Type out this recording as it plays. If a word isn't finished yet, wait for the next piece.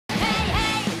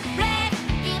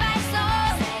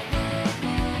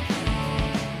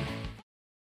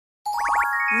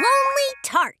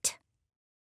tart.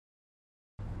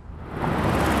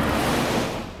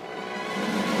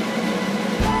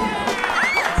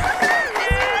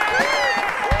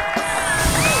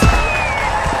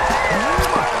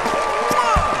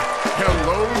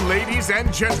 Hello, ladies and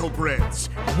gentlebreads.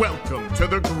 Welcome to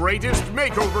the greatest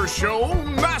makeover show,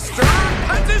 Master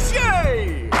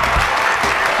Patissier!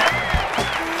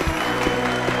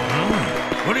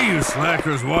 What are you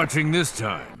slackers watching this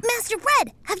time? Master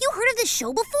Bread, have you heard of this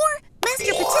show before?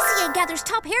 Master Patissier gathers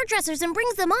top hairdressers and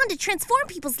brings them on to transform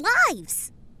people's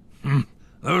lives.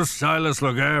 Those stylists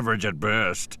look average at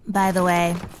best. By the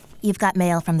way, you've got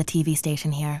mail from the TV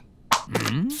station here.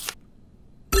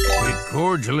 We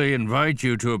cordially invite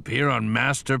you to appear on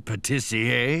Master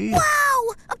Patissier.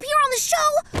 Wow! Appear on the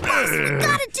show? Boss, we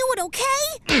gotta do it,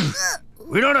 okay?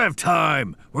 We don't have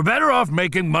time. We're better off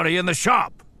making money in the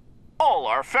shop. All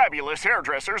our fabulous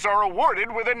hairdressers are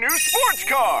awarded with a new sports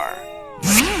car.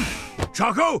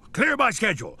 Choco, clear my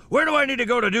schedule. Where do I need to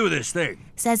go to do this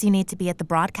thing? Says you need to be at the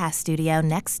broadcast studio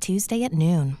next Tuesday at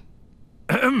noon.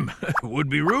 Would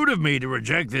be rude of me to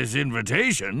reject this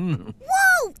invitation.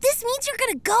 Whoa! This means you're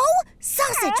gonna go?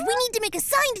 Sausage, we need to make a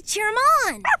sign to cheer him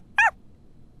on.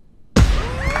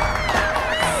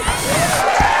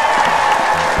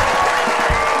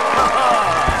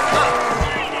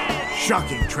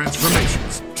 Shocking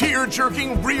transformations,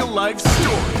 tear-jerking real-life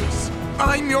stories.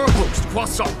 I'm your host,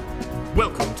 Croissant.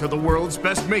 Welcome to the world's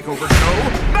best makeover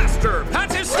show, Master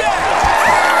Patissier!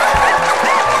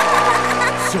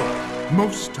 So,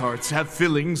 most tarts have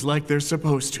fillings like they're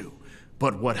supposed to.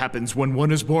 But what happens when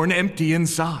one is born empty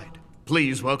inside?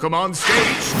 Please welcome on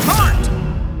stage, Tart!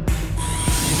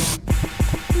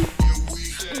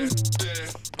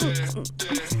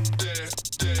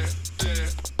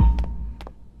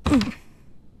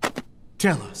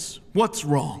 Tell us, what's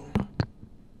wrong?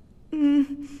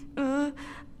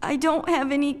 I don't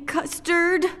have any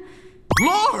custard.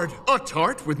 Lord! A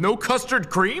tart with no custard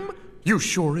cream? You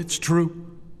sure it's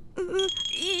true?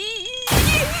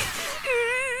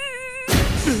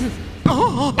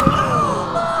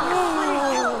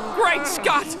 Great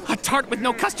Scott! A tart with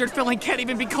no custard filling can't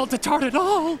even be called a tart at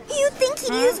all. You think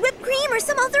he'd use whipped cream or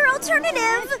some other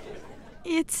alternative?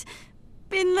 It's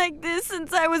been like this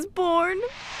since I was born.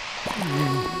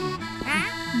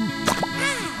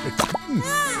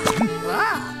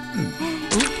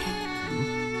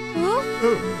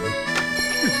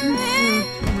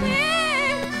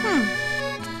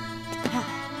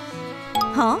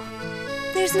 Huh?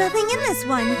 There's nothing in this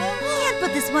one. Can't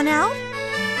put this one out.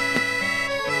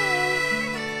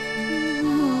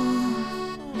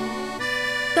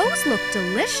 Those look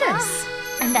delicious.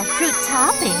 And that fruit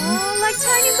topping. Like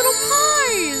tiny little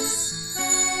pies.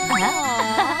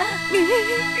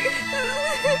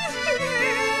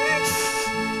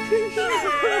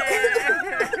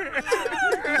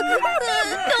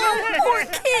 Oh, poor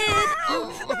kid.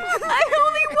 I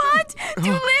only want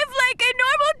to live like a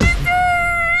normal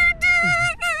dessert!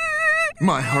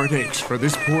 My heart aches for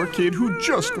this poor kid who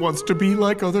just wants to be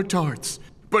like other tarts.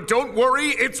 But don't worry,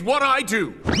 it's what I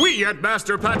do. We at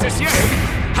Master Patissier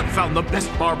have found the best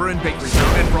barber in bakery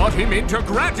town and brought him in to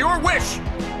grant your wish.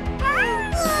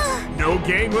 No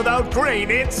gain without grain,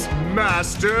 it's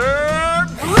Master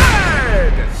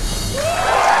Bread!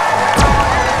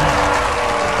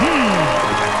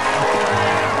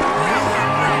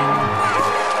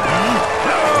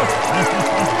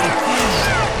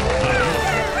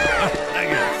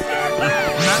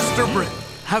 Master Bread,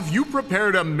 have you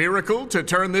prepared a miracle to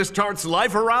turn this tart's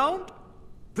life around?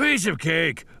 Piece of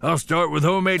cake. I'll start with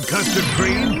homemade custard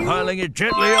cream, piling it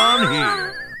gently on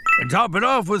here. And top it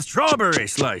off with strawberry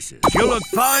slices. You'll look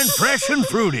fine, fresh, and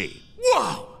fruity.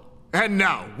 Whoa! And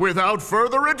now, without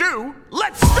further ado,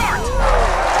 let's start!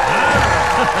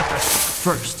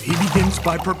 First, he begins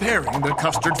by preparing the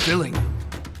custard filling.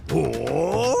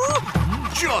 Oh!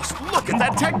 Just look at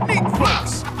that technique,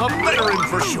 folks! A veteran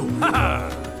for sure.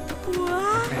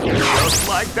 And just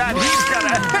like that, he's got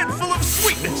a head full of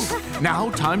sweetness. Now,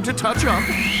 time to touch up.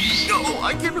 Oh,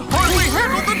 I can hardly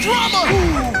handle the drama!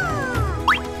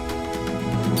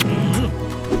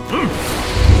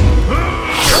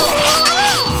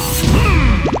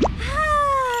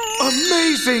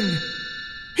 Amazing!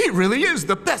 He really is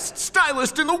the best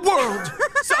stylist in the world!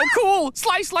 So cool!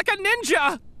 Slice like a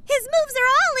ninja! His moves are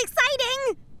all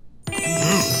exciting!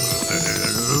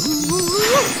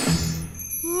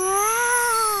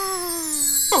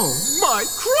 Oh, my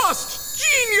crust!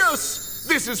 Genius!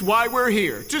 This is why we're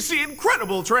here, to see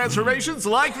incredible transformations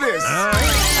like this.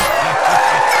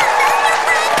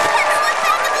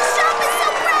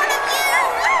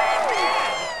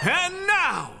 And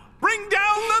now, bring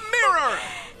down the mirror!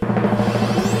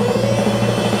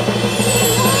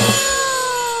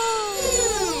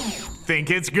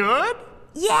 it's good?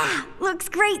 Yeah, looks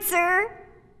great, sir.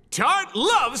 Tart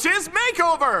loves his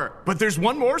makeover! But there's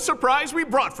one more surprise we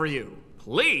brought for you.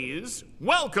 Please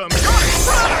welcome Tart's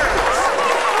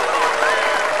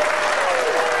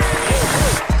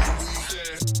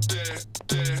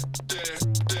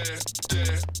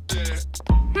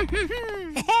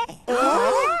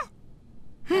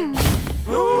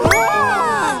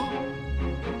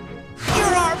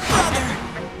You're our brother!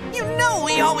 You know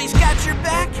we always got your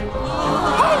back!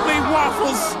 Holy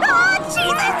waffles! Oh,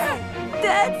 Jesus!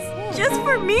 That's just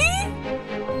for me?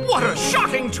 What a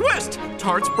shocking twist!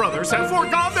 Tart's brothers have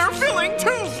foregone their filling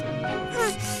too!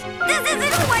 This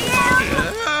isn't who I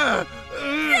am!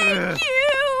 Thank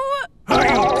you! Are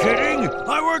you kidding?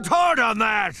 I worked hard on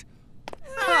that!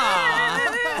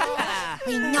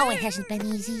 We know it hasn't been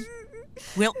easy.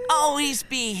 We'll always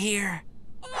be here.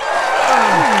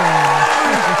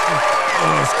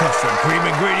 Those custom cream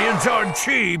ingredients aren't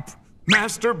cheap.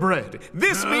 Master Bread,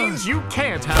 this means you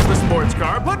can't have the sports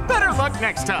car, but better luck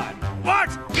next time. What?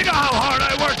 You know how hard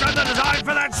I worked on the design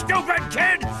for that stupid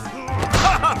kid?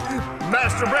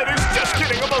 Master Bread is just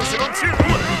getting emotional too.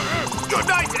 Good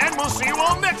night, and we'll see you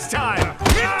all next time.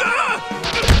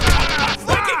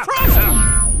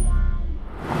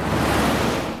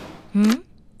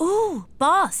 Ooh,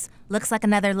 boss. Looks like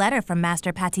another letter from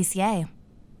Master Patissier.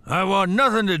 I want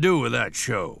nothing to do with that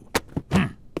show.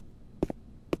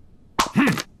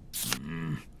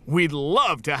 We'd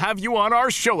love to have you on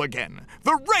our show again.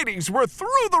 The ratings were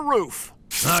through the roof.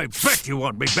 I bet you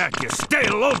want me back, you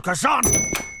stale old croissant!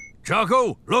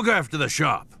 Choco, look after the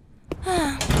shop.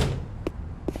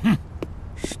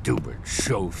 Stupid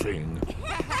show thing.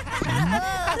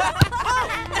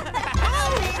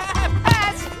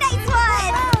 Nice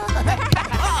one!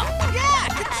 Yeah,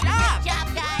 good job! Good job,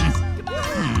 guys.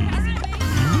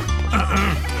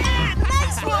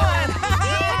 Nice one!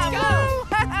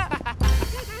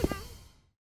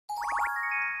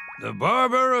 The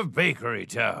Barber of Bakery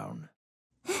Town.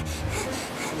 I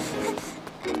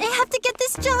have to get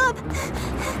this job.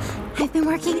 I've been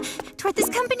working toward this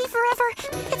company forever.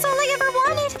 It's all I ever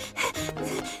wanted.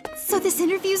 So this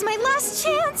interview's my last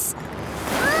chance.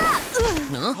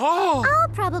 I'll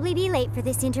probably be late for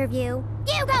this interview.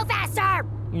 You go faster!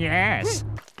 Yes.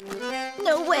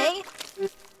 No way.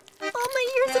 All my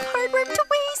years of hard work to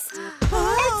waste.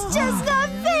 It's just not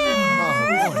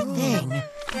fair. Poor thing.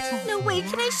 No way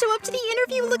can I show up to the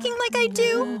interview looking like I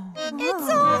do. It's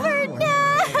over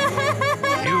now.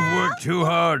 You've worked too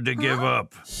hard to give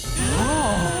up.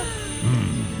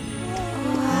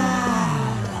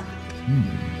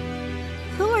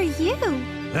 Who are you?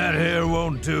 That hair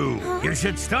won't do. You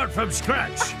should start from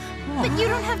scratch. But you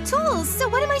don't have tools, so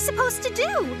what am I supposed to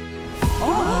do?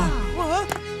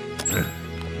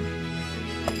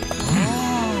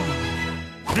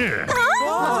 Here.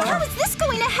 How is this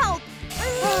going to help?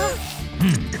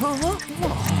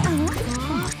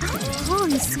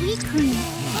 Holy sweet cream.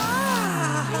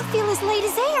 I feel as light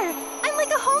as air. I'm like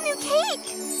a whole new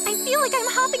cake. I feel like I'm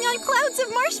hopping on clouds of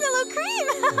marshmallow cream.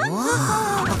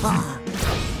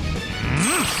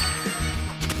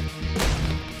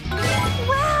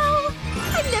 Wow!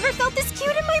 I've never felt this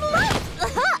cute in my life.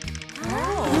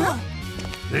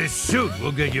 This suit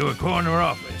will get you a corner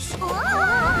office.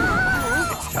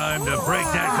 It's time to break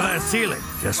that glass ceiling.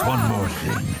 Just one more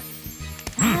thing.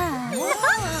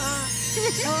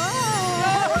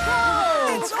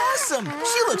 It's awesome!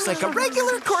 She looks like a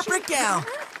regular corporate gal.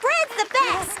 Bread's the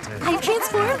best! I've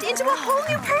transformed into a whole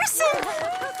new person!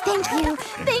 Thank you.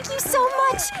 Thank you so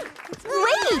much!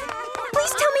 Wait!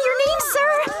 Please tell me your name,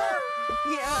 sir!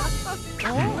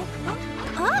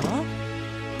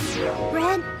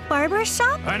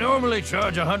 BreadBarbershop? I normally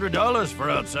charge $100 for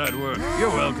outside work. You're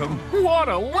welcome. What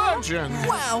a legend!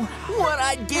 Wow, what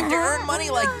I'd give to earn money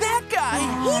like that guy!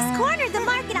 He's cornered the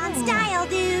market on style,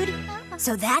 dude.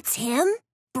 So that's him?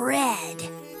 Bread.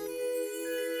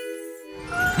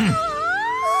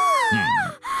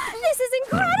 This is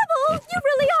incredible! You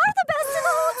really are the best in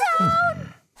the whole town!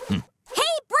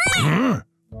 Hey, Bread!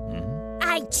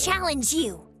 I challenge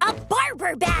you. A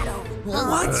barber battle.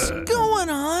 What's going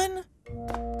on?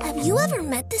 Have you ever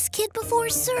met this kid before,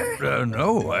 sir?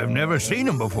 No, I've never seen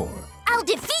him before. I'll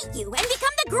defeat you and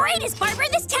become the greatest barber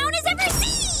this town has ever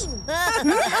seen!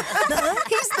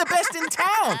 He's the best in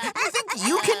town. You think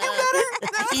you can do better?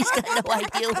 He's got no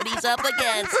idea what he's up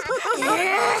against.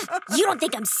 You don't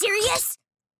think I'm serious?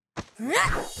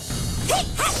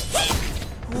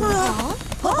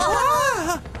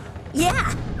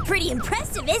 Yeah, pretty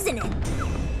impressive, isn't it?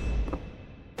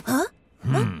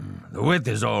 The width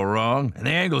is all wrong, and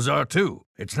the angles are too.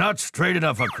 It's not straight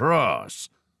enough across.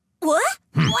 What?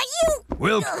 What you?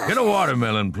 Wilk, get a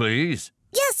watermelon, please.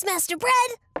 Yes, Master Bread.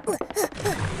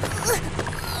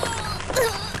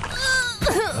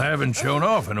 I haven't shown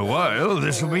off in a while.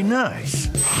 This will be nice.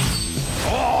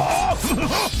 Oh!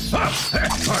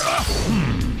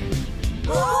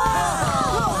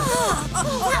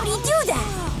 How'd he do that?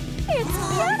 It's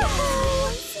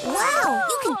beautiful. Wow,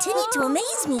 you continue to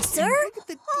amaze me, sir.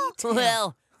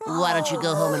 Well, why don't you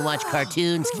go home and watch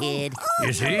cartoons, kid?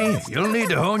 You see, you'll need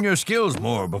to hone your skills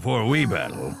more before we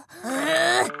battle.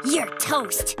 You're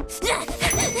toast.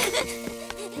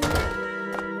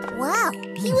 Wow,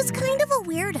 he was kind of a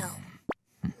weirdo.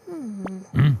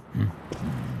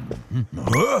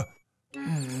 Huh?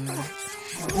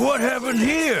 What happened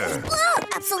here? Oh,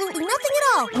 absolutely nothing at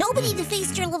all. Nobody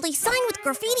defaced your lovely sign with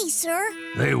graffiti, sir.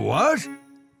 They what?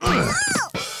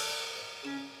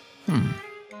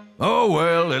 Oh,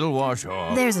 well, it'll wash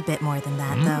off. There's a bit more than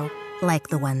that, though. Like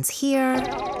the ones here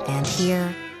and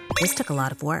here. This took a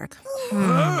lot of work.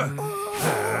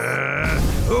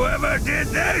 Whoever did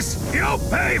this, you'll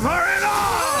pay for it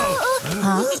all!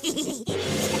 Huh?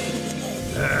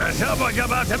 Someone's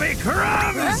about to be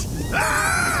crumbs!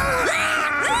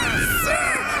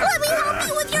 Sir, let me help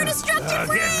you with your destructive Get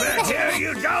friend. back here,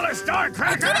 you dollar store You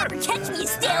cracker! never catch me,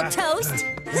 stale toast.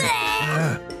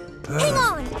 Hang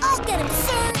on, I'll get him,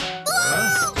 sir.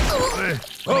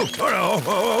 Oh,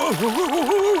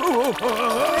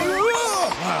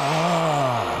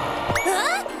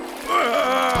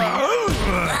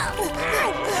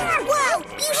 Wow,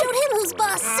 you showed him who's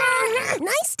boss, sir.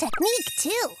 Nice technique,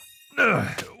 too.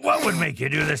 What would make you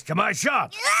do this to my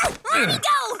shop? Let me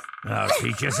go. I'll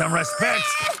teach you some respect.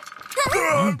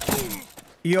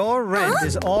 Your rent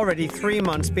is already 3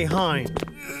 months behind.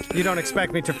 You don't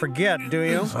expect me to forget, do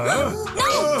you? No,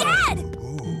 Dad!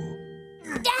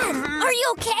 Dad, are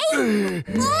you okay?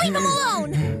 Leave him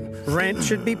alone. Rent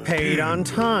should be paid on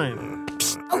time.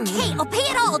 Okay, I'll pay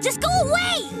it all. Just go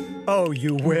away. Oh,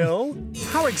 you will?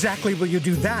 How exactly will you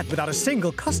do that without a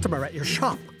single customer at your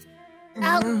shop?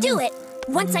 I'll do it.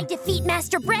 Once I defeat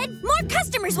Master Bread, more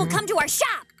customers will come to our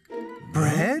shop.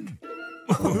 Bread?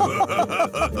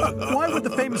 Why would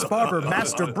the famous barber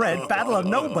Master Bread battle a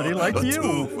nobody like you?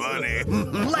 Too funny.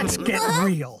 Let's get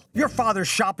real. Your father's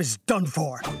shop is done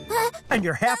for. And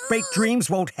your half-baked dreams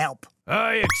won't help.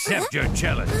 I accept your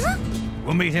challenge.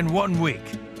 We'll meet in 1 week,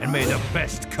 and may the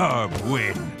best carb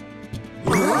win.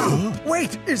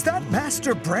 Wait, is that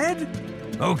Master Bread?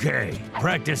 Okay,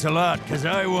 practice a lot, because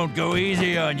I won't go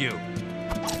easy on you.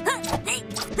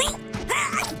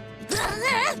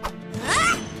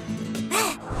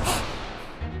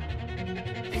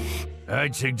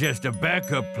 I'd suggest a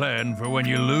backup plan for when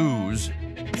you lose.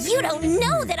 You don't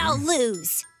know that I'll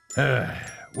lose.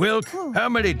 Wilk, how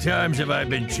many times have I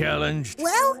been challenged?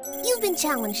 Well, you've been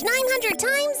challenged 900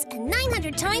 times, and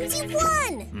 900 times you've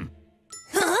won.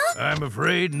 Huh? I'm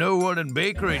afraid no one in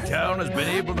Bakery Town has been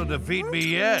able to defeat me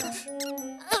yet.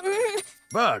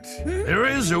 But there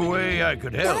is a way I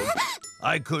could help.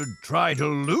 I could try to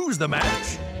lose the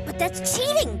match. But that's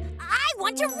cheating. I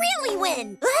want to really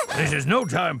win. This is no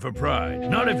time for pride.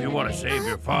 Not if you want to save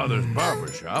your father's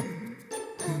barbershop.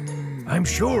 I'm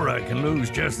sure I can lose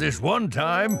just this one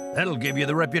time. That'll give you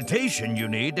the reputation you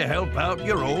need to help out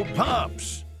your old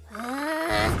pops.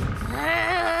 Bread,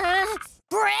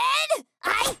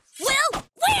 I will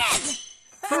win!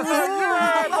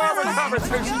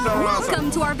 Welcome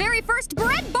to our very first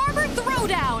Bread Barber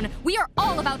Throwdown. We are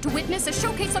all about to witness a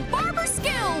showcase of barber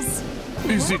skills.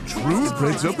 Is it true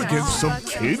Bread's up against some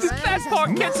kid? That poor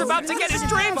kid's about to get his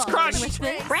dreams crushed.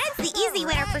 Bread's the easy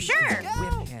winner for sure.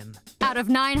 Out of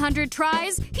 900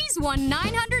 tries, he's won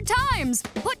 900 times.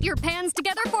 Put your pans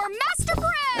together for Master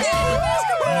Bread!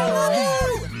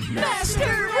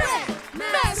 Master Bread!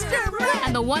 Master Bread!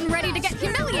 And the one ready to get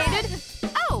humiliated,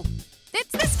 oh,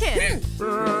 it's this kid.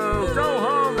 Go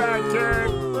home, that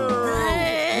kid.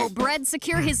 Will Bread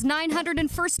secure his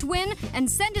 901st win and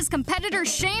send his competitor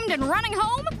shamed and running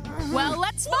home? Well,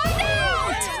 let's find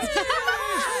out!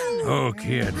 Oh,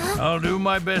 kid, I'll do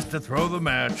my best to throw the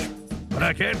match. But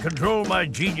I can't control my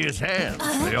genius hands.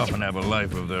 They often have a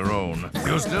life of their own.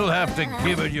 You'll still have to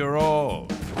give it your all.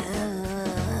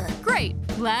 Great,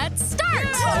 let's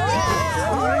start!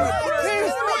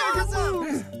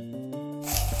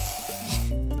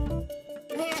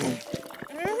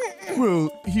 Well,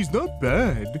 he's not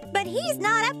bad. But he's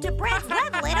not up to Bread's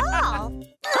level at all.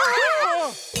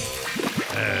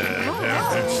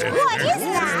 What is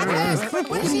that?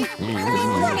 What in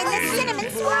the cinnamon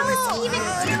swirl is he even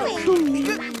doing?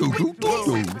 My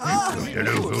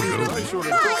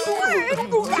word,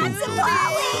 that's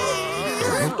appalling!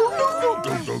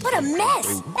 What a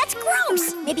mess! That's great!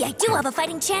 Gross! Maybe I do have a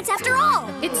fighting chance after all.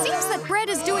 It seems that Bread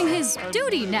is doing his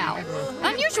duty now.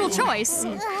 Unusual choice.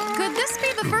 Could this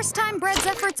be the first time Bread's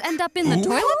efforts end up in the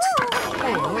toilet?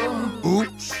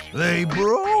 Oops, they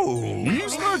broke.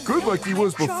 He's not good like he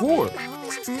was before.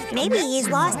 Maybe he's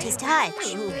lost his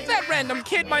touch. That random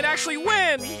kid might actually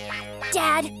win.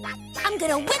 Dad, I'm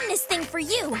gonna win this thing for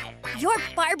you. Your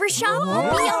barbershop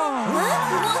will be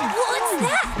Huh? What's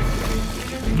that?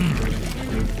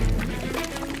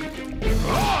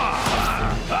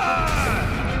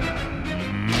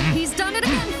 He's done it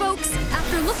again, folks.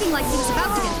 After looking like he was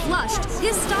about to get flushed,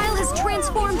 his style has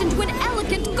transformed into an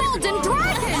elegant golden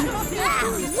dragon.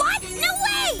 What? No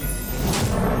way!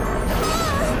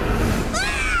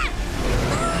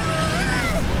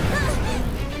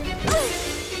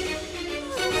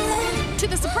 To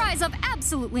the surprise of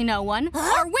absolutely no one,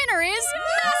 our winner is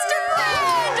Master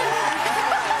Bread!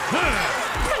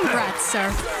 Congrats,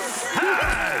 sir.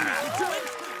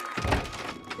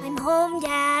 I'm home,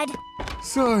 Dad.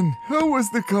 Son, how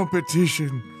was the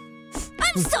competition?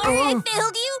 I'm sorry I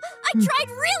failed you. I tried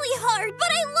really hard,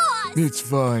 but I lost. It's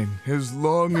fine, as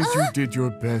long as you did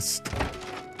your best.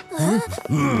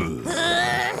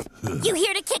 You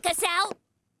here to kick us out?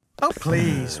 Oh,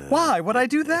 please. Why would I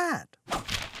do that?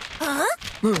 Huh?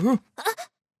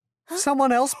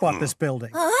 Someone else bought this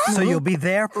building, so you'll be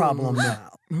their problem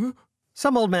now.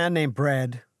 Some old man named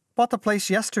Bread bought the place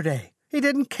yesterday. He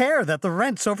didn't care that the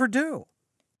rent's overdue.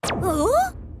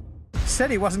 Said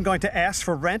he wasn't going to ask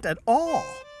for rent at all.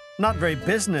 Not very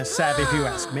business savvy, if you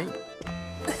ask me.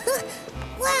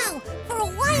 Wow, for a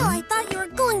while I thought you were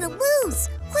going to lose.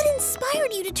 What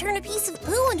inspired you to turn a piece of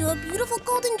poo into a beautiful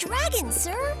golden dragon,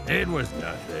 sir? It was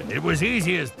nothing. It was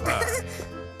easy as pie.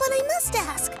 But I must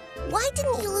ask, why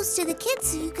didn't you lose to the kid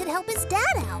so you could help his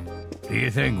dad out? Do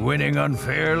you think winning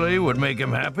unfairly would make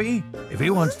him happy? If he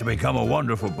wants to become a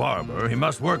wonderful barber, he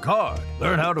must work hard,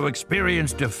 learn how to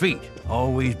experience defeat,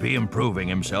 always be improving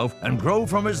himself, and grow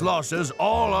from his losses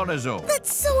all on his own.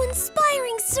 That's so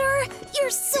inspiring, sir.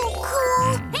 You're so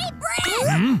cool. Hey,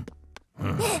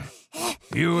 Brad!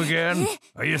 You again?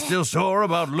 Are you still sore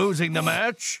about losing the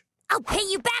match? I'll pay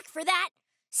you back for that.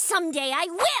 Someday I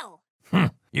will.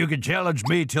 You can challenge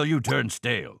me till you turn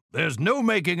stale. There's no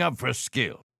making up for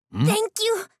skill. Thank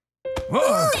you.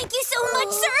 Whoa. Thank you so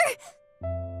much, sir.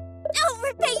 I'll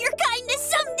repay your kindness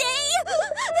someday.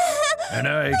 And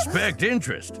I expect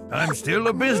interest. I'm still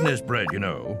a business bred, you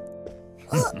know.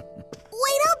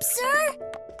 Wait up, sir.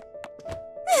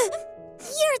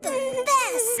 You're the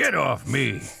best. Get off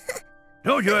me.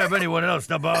 Don't you have anyone else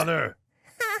to bother?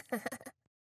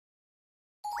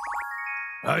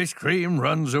 Ice cream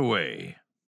runs away.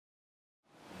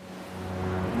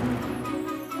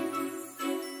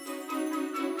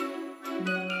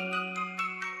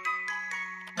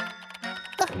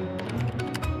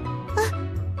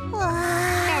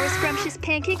 Our scrumptious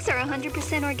pancakes are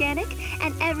 100% organic,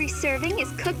 and every serving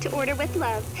is cooked to order with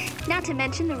love. Not to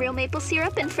mention the real maple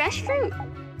syrup and fresh fruit.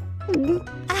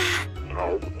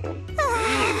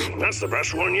 That's the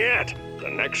best one yet. The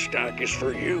next stack is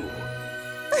for you.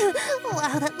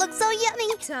 Wow, that looks so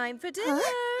yummy. Time for dinner.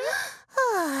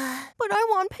 But I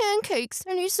want pancakes,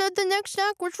 and he said the next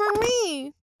stack was for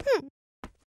me.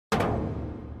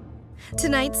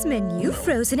 Tonight's menu,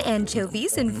 frozen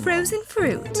anchovies and frozen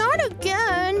fruit. Not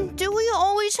again. Do we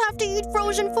always have to eat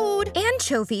frozen food?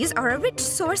 Anchovies are a rich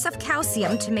source of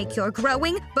calcium to make your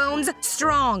growing bones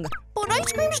strong. But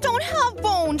ice creams don't have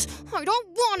bones. I don't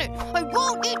want it. I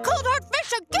won't eat cold hard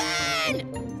fish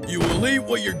again. You will eat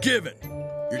what you're given.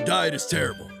 Your diet is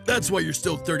terrible. That's why you're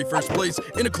still 31st place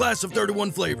in a class of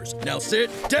 31 flavors. Now sit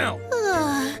down.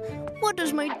 What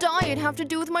does my diet have to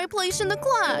do with my place in the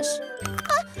class?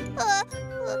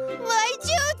 My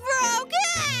tooth broke.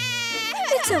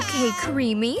 It's okay,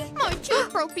 Creamy. My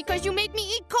tooth broke because you made me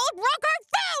eat cold, rock-hard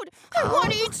food. I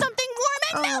want to eat something warm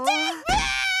and melted.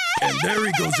 And there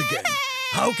he goes again.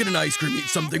 How can an ice cream eat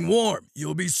something warm?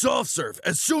 You'll be soft serve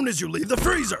as soon as you leave the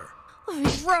freezer.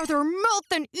 I'd rather melt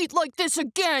than eat like this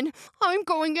again. I'm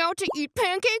going out to eat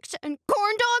pancakes and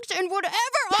corn dogs and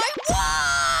whatever I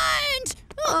want!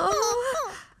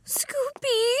 Oh,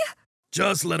 Scoopy.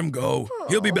 Just let him go.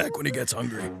 He'll be back when he gets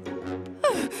hungry.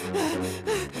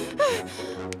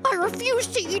 I refuse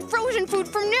to eat frozen food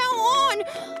from now on.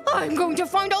 I'm going to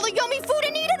find all the yummy food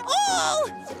and eat it all!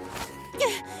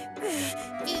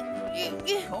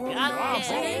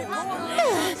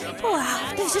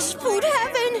 Wow, this is food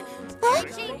heaven.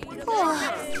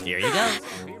 Here you go.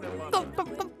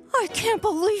 I can't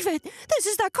believe it. This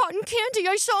is that cotton candy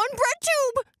I saw in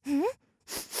BreadTube.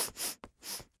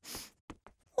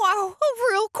 Wow, a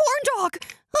real corn dog.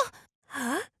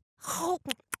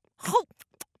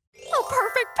 A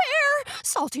perfect pair!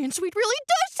 Salty and sweet really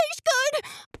does taste good!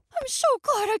 I'm so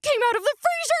glad I came out of the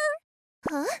freezer!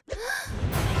 Huh?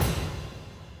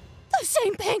 The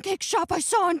same pancake shop I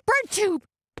saw on BreadTube!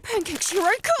 Pancakes, here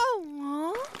I come!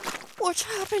 Huh? What's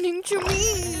happening to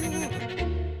me?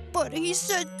 But he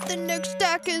said the next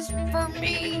stack is for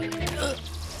me.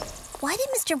 Why did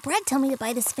Mr. Bread tell me to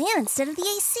buy this fan instead of the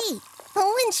AC? The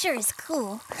wind sure is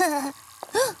cool.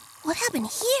 What happened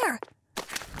here?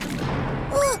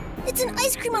 Oh, it's an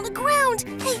ice cream on the ground.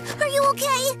 Hey, are you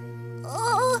okay?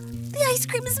 Oh, the ice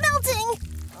cream is melting.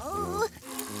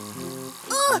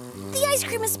 The ice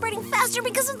cream is spreading faster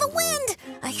because of the wind.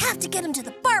 I have to get him to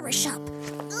the barbershop.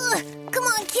 Come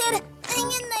on, kid.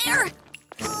 Hang in there.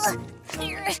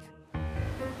 Here.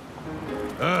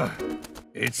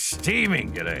 It's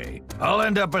steaming today. I'll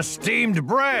end up a steamed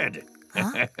bread.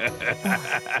 Huh?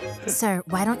 Sir,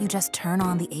 why don't you just turn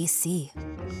on the AC?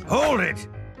 Hold it!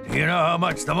 Do you know how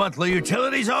much the monthly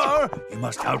utilities are? You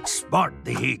must outsmart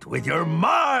the heat with your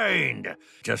mind.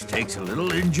 Just takes a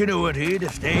little ingenuity to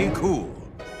stay cool.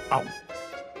 Oh.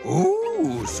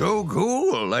 Ooh, so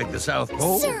cool, like the South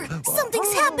Pole. Sir,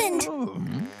 something's happened.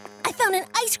 I found an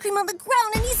ice cream on the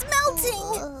ground and he's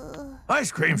melting.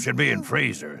 Ice cream should be in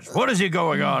freezers. What is he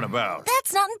going on about?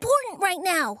 That's not important right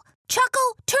now.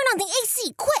 Choco, turn on the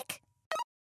AC, quick.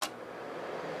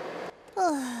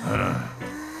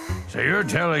 So you're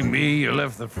telling me you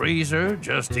left the freezer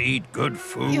just to eat good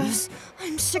food? Yes,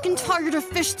 I'm sick and tired of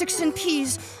fish sticks and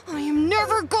peas. I am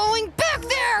never going back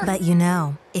there! But you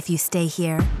know, if you stay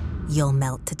here, you'll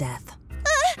melt to death.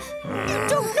 You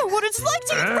don't know what it's like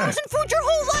to eat frozen food your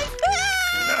whole life!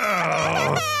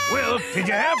 Oh, Will, did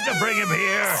you have to bring him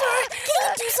here? Sir, can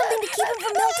you do something to keep him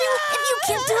from melting? If you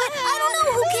can't do it, I don't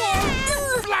know who can.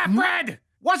 Flatbread!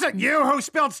 Was it you who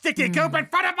spilled sticky goop in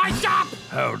front of my shop?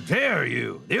 How dare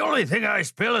you? The only thing I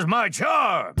spill is my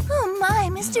charm. Oh my,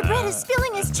 Mr. Bread is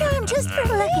spilling his charm just for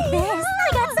look at this.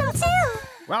 I got some too.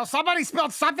 Well, somebody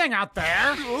spilled something out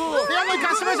there. The only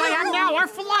customers I have now are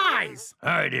flies.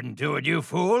 I didn't do it, you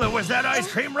fool. It was that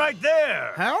ice cream right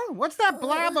there. Huh? What's that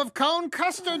blob of cone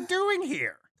custard doing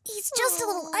here? He's just a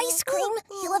little ice cream.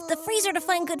 He left the freezer to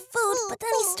find good food, but then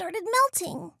he started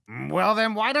melting. Well,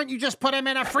 then why don't you just put him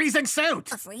in a freezing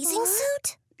suit? A freezing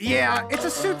suit? Yeah, it's a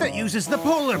suit that uses the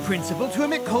polar principle to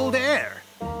emit cold air.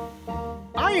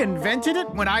 I invented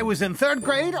it when I was in 3rd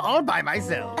grade all by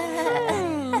myself.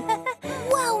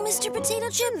 Wow, Mr. Potato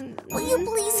Chip, will you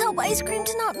please help ice cream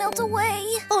to not melt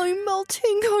away? I'm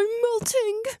melting.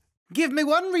 Give me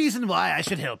one reason why I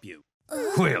should help you.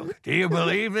 Will, do you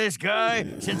believe this guy?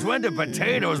 Since when do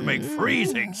potatoes make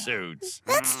freezing suits?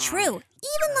 That's true.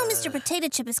 Even though Mr. Potato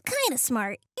Chip is kind of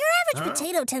smart, your average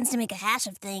potato tends to make a hash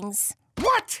of things.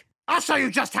 What? I'll show you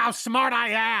just how smart I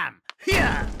am.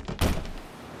 Here.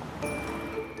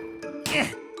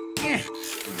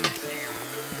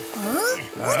 Huh?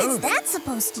 What is that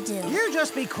supposed to do? You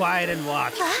just be quiet and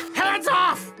watch. Hands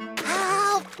off!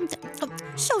 Ow!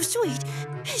 So sweet.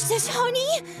 Is this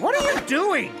honey? What are you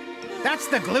doing? That's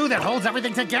the glue that holds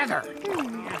everything together.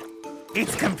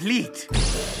 It's complete.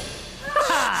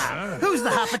 Ha! Who's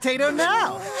the hot potato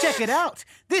now? Check it out.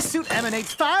 This suit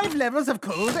emanates 5 levels of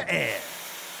cold air.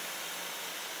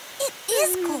 It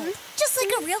is cold, just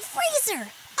like a real freezer.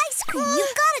 Ice cream,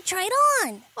 you've got to try it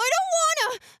on. I don't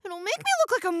wanna. It'll make me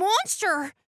look like a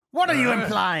monster. What are you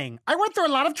implying? I went through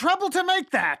a lot of trouble to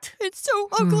make that. It's so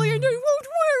ugly and I won't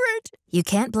wear it. You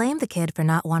can't blame the kid for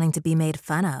not wanting to be made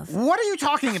fun of. What are you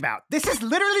talking about? This is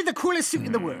literally the coolest suit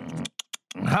in the world.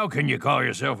 How can you call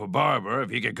yourself a barber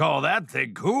if you could call that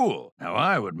thing cool? Now,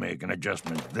 I would make an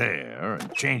adjustment there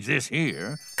and change this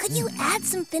here. Could you add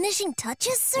some finishing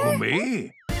touches, sir? Oh,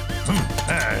 me?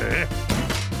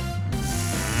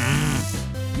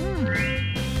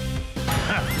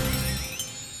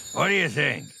 What do you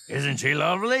think? Isn't she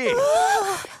lovely?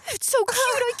 It's so cute.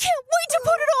 I can't wait to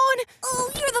put it on. Oh,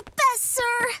 you're the best,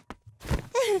 sir.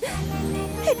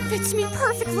 It fits me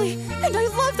perfectly, and I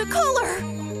love the color.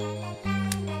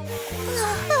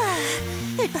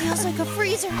 It feels like a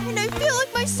freezer, and I feel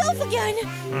like myself again.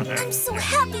 I'm so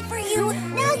happy for you.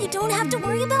 Now you don't have to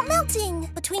worry about melting.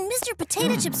 Between Mr.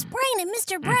 Potato Chip's brain and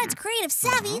Mr. Bread's creative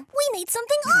savvy, we made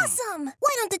something awesome.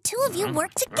 Why don't the two of you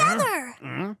work together?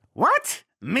 What?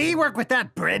 Me work with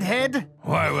that breadhead?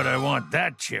 Why would I want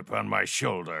that chip on my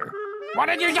shoulder? What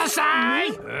did you just say?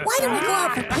 Why don't we go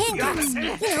out for pancakes?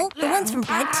 You know, the ones from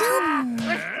BreadTube?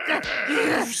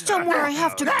 There's somewhere I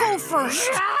have to go first.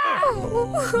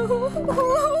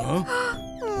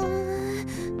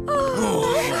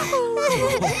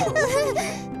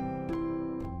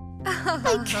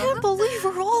 I can't believe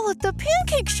we're all at the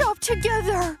pancake shop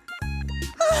together.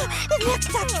 The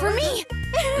next act's for me.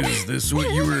 Is this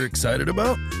what you were excited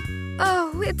about?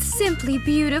 Oh, it's simply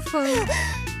beautiful.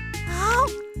 Oh,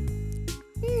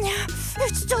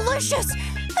 it's delicious.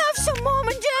 Have some, Mom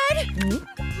and Dad.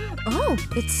 Oh,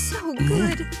 it's so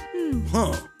good.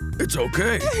 Huh. It's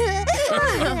okay.